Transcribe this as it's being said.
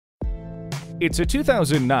It's a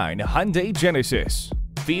 2009 Hyundai Genesis.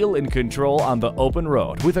 Feel in control on the open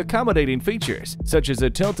road with accommodating features such as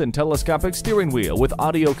a tilt and telescopic steering wheel with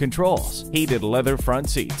audio controls, heated leather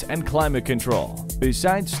front seats, and climate control.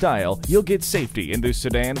 Besides style, you'll get safety in this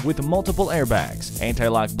sedan with multiple airbags,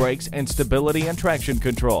 anti-lock brakes, and stability and traction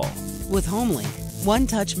control. With HomeLink, one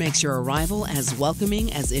touch makes your arrival as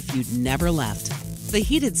welcoming as if you'd never left. The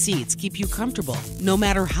heated seats keep you comfortable no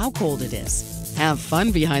matter how cold it is. Have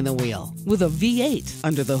fun behind the wheel with a V8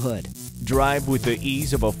 under the hood. Drive with the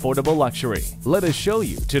ease of affordable luxury. Let us show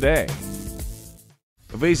you today.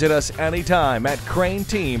 Visit us anytime at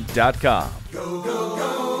crainteam.com.